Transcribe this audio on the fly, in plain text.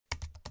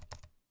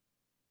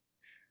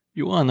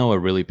You wanna know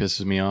what really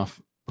pisses me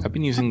off? I've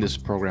been using this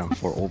program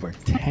for over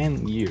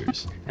 10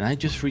 years, and I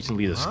just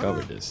recently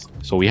discovered this.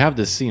 So we have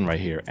this scene right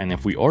here, and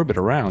if we orbit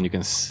around, you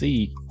can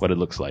see what it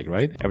looks like,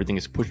 right? Everything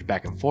is pushed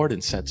back and forth in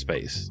set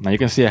space. Now you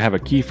can see I have a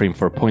keyframe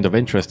for point of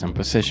interest and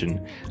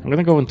position. I'm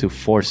gonna go into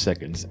 4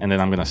 seconds, and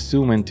then I'm gonna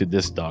zoom into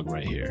this dog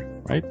right here,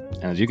 right?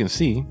 And as you can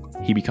see,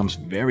 he becomes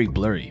very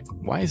blurry.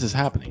 Why is this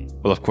happening?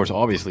 Well, of course,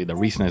 obviously, the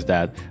reason is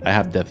that I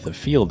have depth of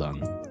field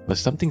on. But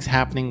something's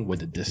happening with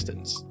the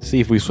distance. See,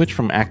 if we switch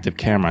from active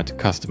camera to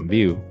custom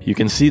view, you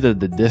can see that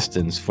the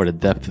distance for the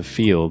depth of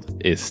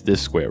field is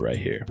this square right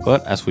here.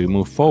 But as we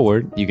move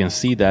forward, you can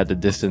see that the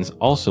distance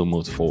also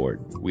moves forward.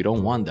 We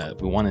don't want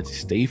that. We want it to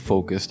stay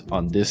focused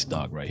on this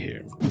dog right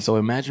here. So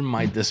imagine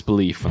my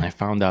disbelief when I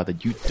found out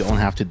that you don't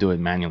have to do it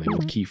manually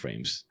with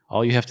keyframes.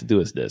 All you have to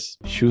do is this.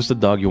 Choose the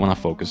dog you want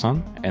to focus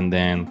on, and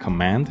then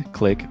command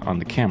click on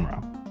the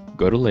camera.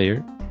 Go to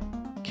layer,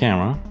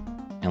 camera,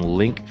 and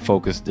link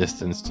focus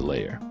distance to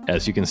layer.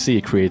 As you can see,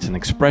 it creates an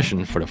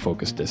expression for the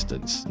focus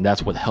distance, and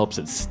that's what helps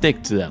it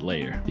stick to that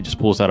layer. It just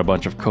pulls out a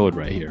bunch of code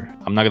right here.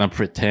 I'm not gonna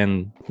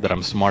pretend that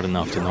I'm smart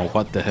enough to know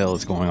what the hell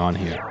is going on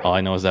here. All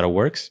I know is that it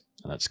works,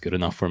 and that's good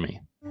enough for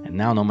me. And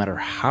now, no matter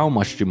how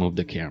much you move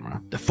the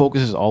camera, the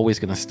focus is always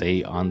gonna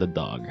stay on the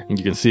dog. And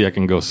you can see I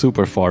can go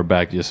super far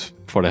back just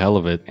for the hell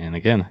of it, and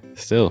again,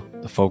 still,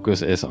 the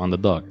focus is on the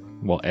dog,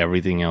 while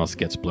everything else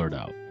gets blurred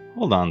out.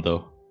 Hold on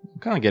though. I'm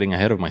kind of getting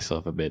ahead of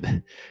myself a bit.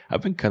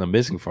 I've been kind of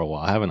missing for a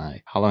while, haven't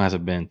I? How long has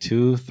it been?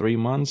 2, 3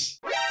 months?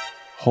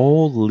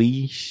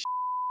 Holy sh**.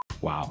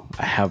 Wow,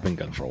 I have been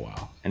gone for a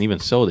while. And even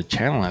so, the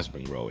channel has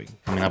been growing.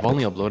 I mean, I've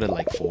only uploaded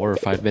like 4 or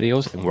 5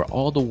 videos, and we're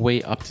all the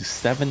way up to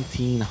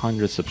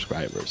 1,700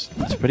 subscribers.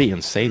 That's pretty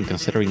insane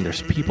considering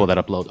there's people that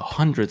upload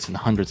hundreds and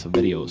hundreds of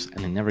videos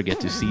and they never get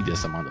to see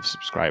this amount of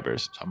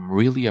subscribers. So I'm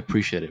really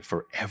appreciative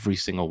for every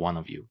single one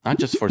of you. Not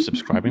just for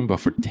subscribing, but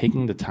for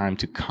taking the time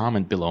to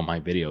comment below my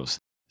videos.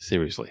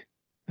 Seriously,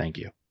 thank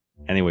you.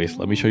 Anyways,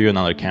 let me show you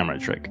another camera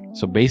trick.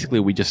 So basically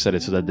we just set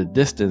it so that the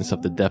distance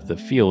of the depth of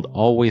field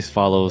always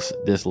follows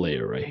this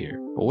layer right here.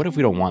 But what if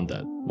we don't want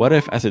that? What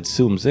if as it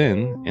zooms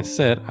in,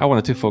 instead I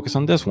wanted to focus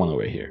on this one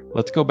over here?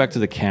 Let's go back to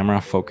the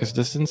camera focus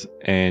distance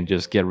and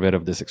just get rid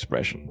of this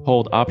expression.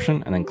 Hold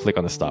Option and then click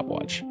on the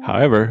stopwatch.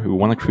 However, we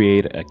want to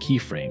create a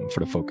keyframe for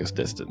the focus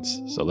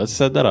distance. So let's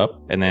set that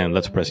up, and then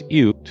let's press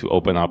U to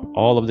open up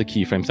all of the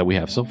keyframes that we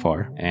have so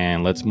far.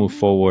 And let's move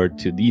forward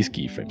to these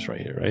keyframes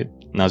right here, right?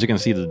 Now, as you can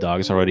see, the dog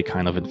is already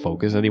kind of in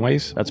focus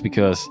anyways. That's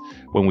because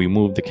when we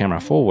move the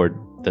camera forward,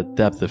 the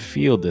depth of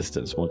field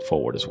distance moved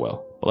forward as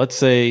well. But let's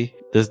say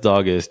this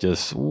dog is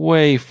just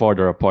way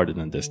farther apart in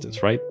the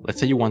distance, right? Let's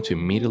say you want to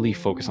immediately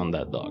focus on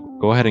that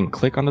dog. Go ahead and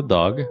click on the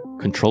dog,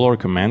 Control or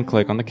Command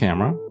click on the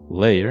camera,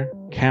 layer,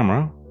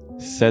 camera,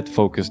 set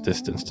focus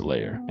distance to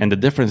layer. And the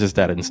difference is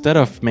that instead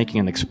of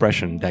making an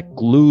expression that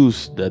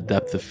glues the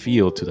depth of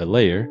field to the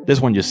layer,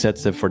 this one just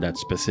sets it for that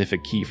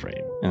specific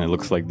keyframe. And it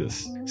looks like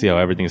this. See how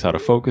everything is out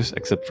of focus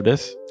except for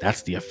this?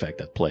 That's the effect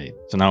that played.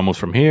 So now it moves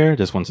from here,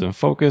 this one's in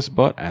focus,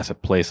 but as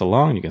it plays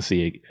along, you can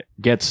see it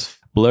gets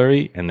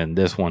blurry, and then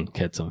this one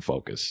gets in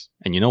focus.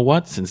 And you know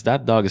what? Since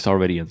that dog is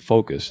already in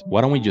focus, why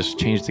don't we just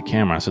change the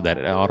camera so that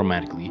it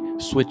automatically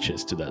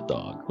switches to that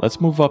dog? Let's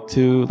move up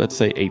to, let's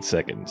say, 8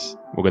 seconds.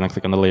 We're going to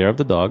click on the layer of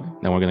the dog.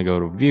 Then we're going to go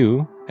to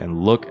View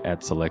and look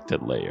at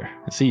selected layer.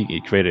 And see,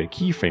 it created a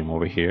keyframe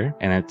over here,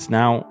 and it's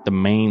now the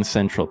main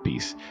central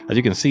piece. As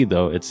you can see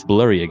though, it's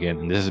blurry again,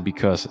 and this is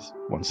because,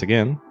 once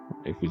again,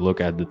 if we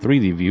look at the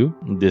 3D view,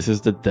 this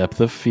is the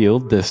depth of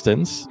field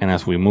distance, and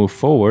as we move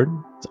forward,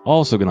 it's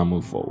also gonna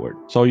move forward.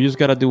 So you just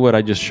gotta do what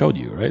I just showed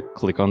you, right?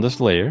 Click on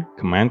this layer,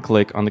 command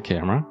click on the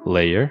camera,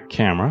 layer,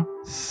 camera,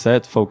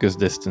 set focus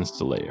distance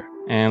to layer.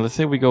 And let's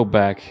say we go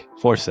back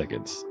 4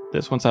 seconds.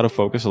 This one's out of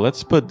focus, so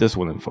let's put this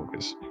one in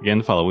focus.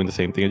 Again, following the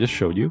same thing I just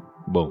showed you.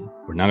 Boom.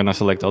 We're now gonna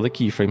select all the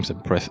keyframes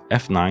and press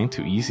F9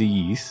 to easy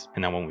ease.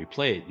 And now when we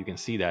play it, you can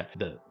see that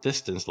the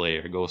distance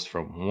layer goes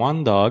from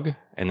one dog,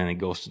 and then it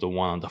goes to the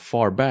one on the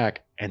far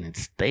back, and it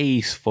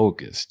stays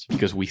focused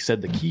because we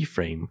set the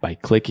keyframe by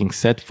clicking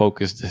set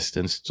focus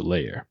distance to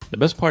layer. The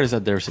best part is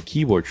that there's a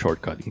keyboard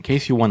shortcut in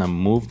case you want to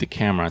move the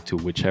camera to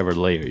whichever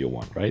layer you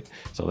want, right?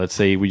 So let's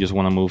say we just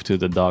want to move to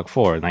the dog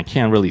 4, and I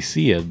can't really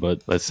see it,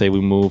 but let's say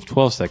we move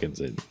 12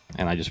 seconds in,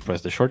 and I just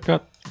press the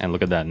shortcut, and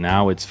look at that.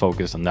 Now it's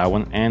focused on that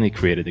one, and it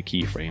created the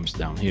keyframes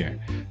down here.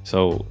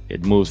 So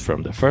it moves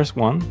from the first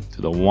one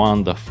to the one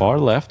on the far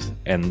left,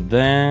 and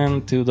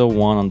then to the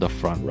one on the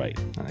front right.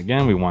 And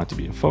again, we want it to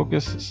be in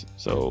focus,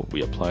 so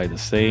we apply the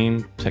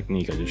same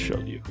technique I just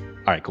showed you.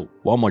 All right, cool.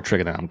 One more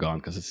trick and then I'm gone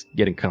because it's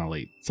getting kind of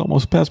late. It's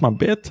almost past my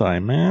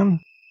bedtime, man.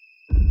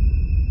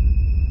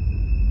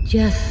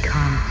 Just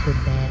come to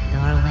bed,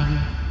 darling.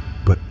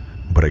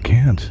 But I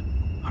can't.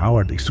 How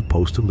are they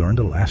supposed to learn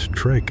the last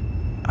trick?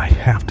 I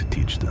have to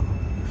teach them.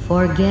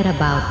 Forget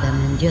about them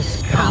and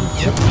just come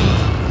to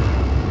bed.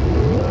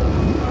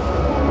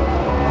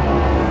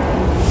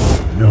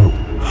 No.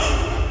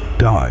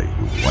 Die,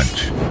 you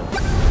wench.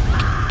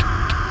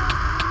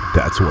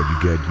 That's what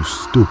you get, you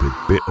stupid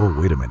bit. Oh,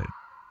 wait a minute.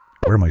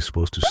 Where am I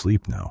supposed to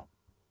sleep now?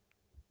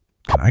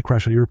 Can I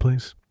crash at your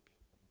place?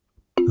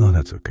 Oh,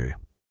 that's okay.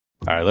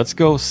 All right, let's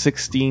go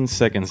 16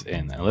 seconds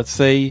in. And let's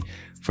say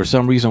for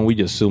some reason we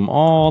just zoom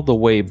all the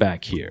way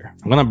back here.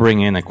 I'm gonna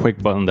bring in a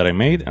quick button that I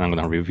made and I'm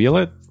gonna reveal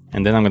it.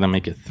 And then I'm gonna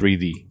make it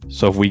 3D.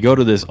 So if we go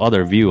to this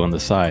other view on the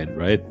side,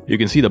 right, you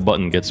can see the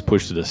button gets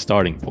pushed to the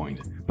starting point,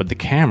 but the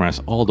camera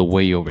is all the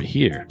way over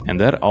here. And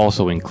that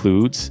also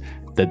includes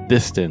the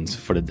distance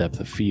for the depth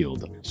of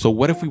field. So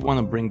what if we want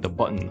to bring the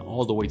button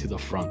all the way to the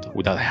front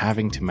without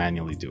having to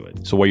manually do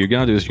it? So what you're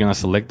gonna do is you're gonna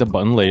select the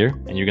button layer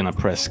and you're gonna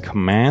press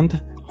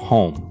Command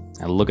Home.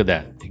 And look at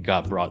that, it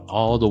got brought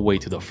all the way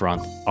to the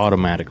front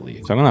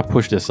automatically. So I'm gonna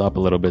push this up a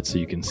little bit so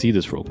you can see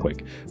this real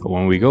quick. But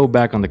when we go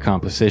back on the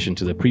composition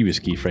to the previous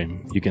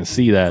keyframe, you can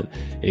see that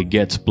it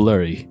gets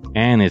blurry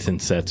and it's in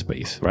set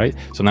space, right?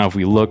 So now if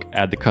we look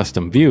at the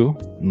custom view,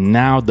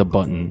 now the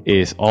button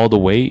is all the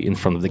way in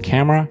front of the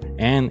camera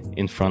and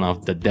in front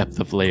of the depth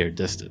of layer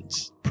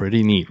distance.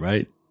 Pretty neat,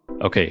 right?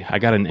 Okay, I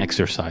got an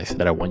exercise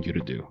that I want you to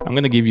do. I'm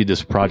gonna give you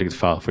this project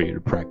file for you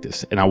to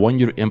practice, and I want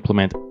you to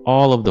implement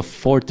all of the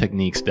 4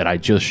 techniques that I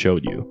just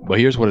showed you. But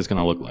here's what it's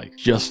gonna look like,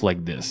 just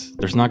like this.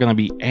 There's not gonna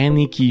be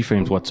any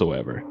keyframes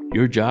whatsoever.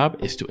 Your job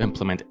is to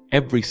implement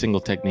every single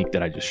technique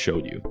that I just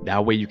showed you.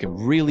 That way you can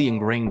really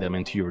ingrain them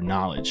into your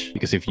knowledge.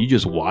 Because if you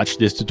just watch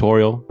this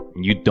tutorial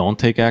and you don't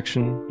take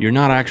action, you're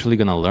not actually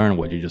gonna learn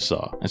what you just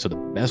saw. And so the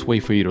best way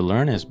for you to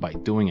learn is by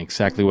doing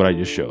exactly what I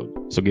just showed.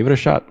 So give it a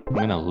shot. I'm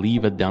gonna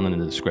leave it down in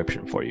the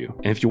description for you.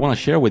 And if you wanna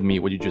share with me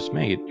what you just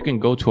made, you can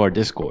go to our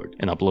Discord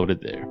and upload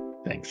it there.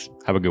 Thanks.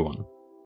 Have a good one.